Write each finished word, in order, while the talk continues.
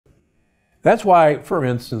That's why, for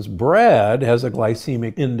instance, bread has a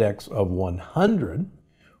glycemic index of 100,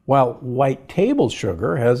 while white table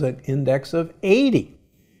sugar has an index of 80.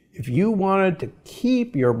 If you wanted to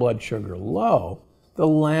keep your blood sugar low, the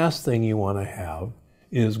last thing you want to have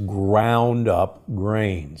is ground up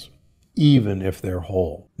grains, even if they're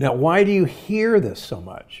whole. Now, why do you hear this so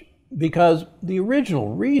much? Because the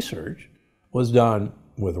original research was done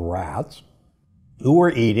with rats who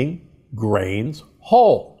were eating grains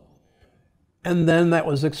whole. And then that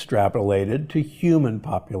was extrapolated to human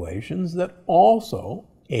populations that also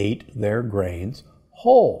ate their grains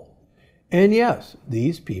whole. And yes,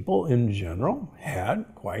 these people in general had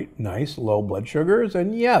quite nice low blood sugars,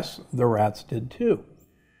 and yes, the rats did too.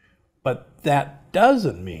 But that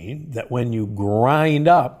doesn't mean that when you grind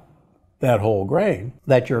up that whole grain,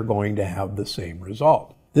 that you're going to have the same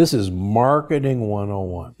result. This is marketing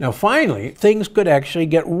 101. Now finally, things could actually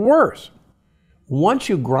get worse. Once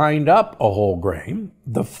you grind up a whole grain,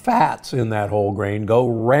 the fats in that whole grain go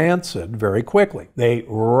rancid very quickly. They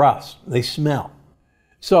rust, they smell.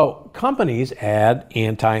 So companies add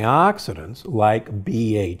antioxidants like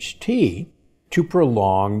BHT to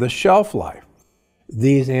prolong the shelf life.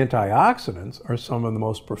 These antioxidants are some of the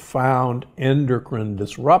most profound endocrine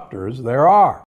disruptors there are.